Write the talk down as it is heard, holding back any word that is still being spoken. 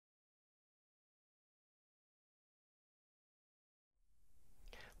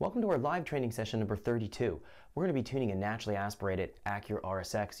Welcome to our live training session number 32. We're going to be tuning a naturally aspirated Acura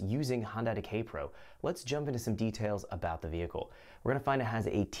RSX using Hondata Kpro. Let's jump into some details about the vehicle. We're going to find it has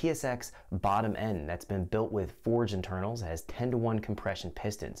a TSX bottom end that's been built with forged internals. It has 10-to-1 compression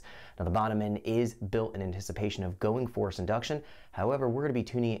pistons. Now the bottom end is built in anticipation of going forced induction. However, we're going to be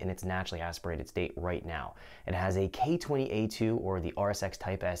tuning it in its naturally aspirated state right now. It has a K24 or the RSX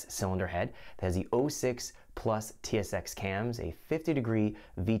Type S cylinder head that has the 06 plus TSX cams, a 50-degree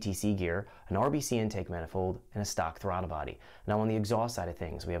VTC gear, an RBC intake manifold, and a stock throttle body. Now on the exhaust side of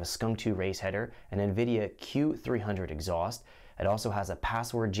things, we have a Skunk 2 race header, an NVIDIA Q300 exhaust. It also has a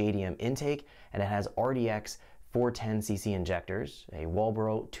Password JDM intake, and it has RDX 410cc injectors, a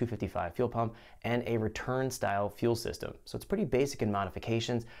Walbro 255 fuel pump, and a return style fuel system. So it's pretty basic in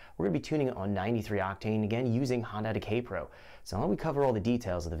modifications. We're going to be tuning it on 93 octane, again using Hondata Kpro. So now that we cover all the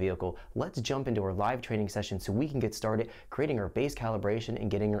details of the vehicle, let's jump into our live training session so we can get started creating our base calibration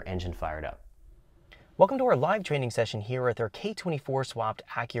and getting our engine fired up. Welcome to our live training session here with our K24 swapped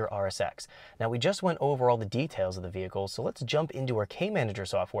Acura RSX. Now we just went over all the details of the vehicle, so let's jump into our K-Manager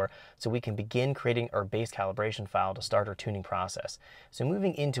software so we can begin creating our base calibration file to start our tuning process. So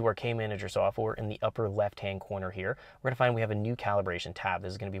moving into our K-Manager software in the upper left-hand corner here, we're going to find we have a new calibration tab.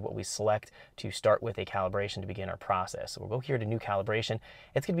 This is going to be what we select to start with a calibration to begin our process. So we'll go here to new calibration.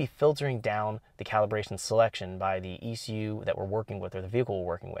 It's going to be filtering down the calibration selection by the ECU that we're working with or the vehicle we're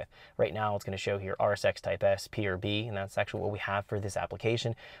working with. Right now it's going to show here RSX Type S, P or B, and that's actually what we have for this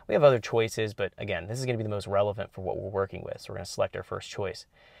application. We have other choices, but again, this is going to be the most relevant for what we're working with, so we're going to select our first choice.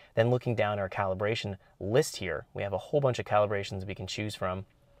 Then looking down our calibration list here, we have a whole bunch of calibrations we can choose from.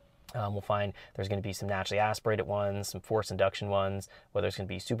 We'll find there's going to be some naturally aspirated ones, some forced induction ones, whether it's going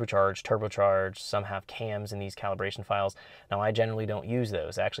to be supercharged, turbocharged. Some have cams in these calibration files. Now I generally don't use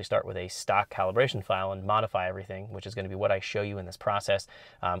those. I actually start with a stock calibration file and modify everything, which is going to be what I show you in this process.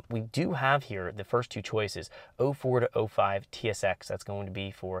 We do have here the first two choices, 04 to 05 TSX. That's going to be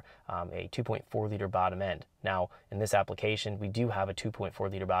for a 2.4 liter bottom end. Now, in this application, we do have a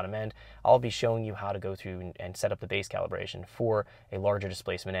 2.4 liter bottom end. I'll be showing you how to go through and set up the base calibration for a larger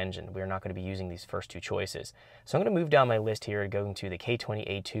displacement engine. We're not going to be using these first two choices. So I'm going to move down my list here, going to the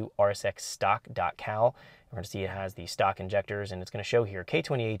K20A2 RSX stock.cal. We're going to see it has the stock injectors, and it's going to show here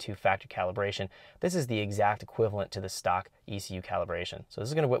K20A2 factory calibration. This is the exact equivalent to the stock ECU calibration. So this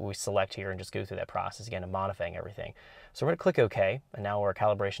is going to be what we select here and just go through that process again of modifying everything. So we're going to click OK, and now our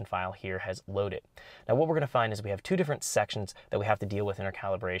calibration file here has loaded. Now what we're going to find is we have two different sections that we have to deal with in our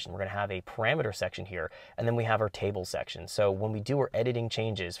calibration. We're going to have a parameter section here, and then we have our table section. So when we do our editing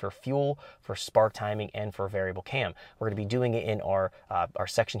changes for fuel, for spark timing, and for variable cam, we're going to be doing it in our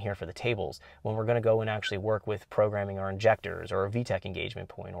section here for the tables. When we're going to go and actually work with programming our injectors or a VTEC engagement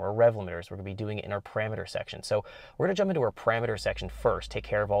point or our rev limiters, we're going to be doing it in our parameter section. So we're going to jump into our parameter section first, take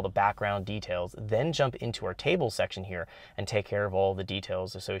care of all the background details, then jump into our table section here and take care of all the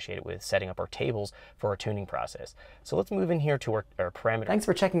details associated with setting up our tables for our tuning process. So let's move in here to our parameter. Thanks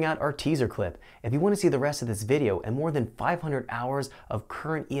for checking out our teaser clip. If you want to see the rest of this video and more than 500 hours of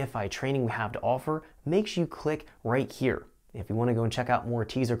current EFI training we have to offer, make sure you click right here. If you want to go and check out more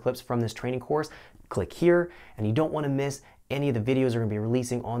teaser clips from this training course, click here, and you don't want to miss any of the videos we're going to be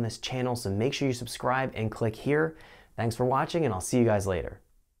releasing on this channel, so make sure you subscribe and click here. Thanks for watching, and I'll see you guys later.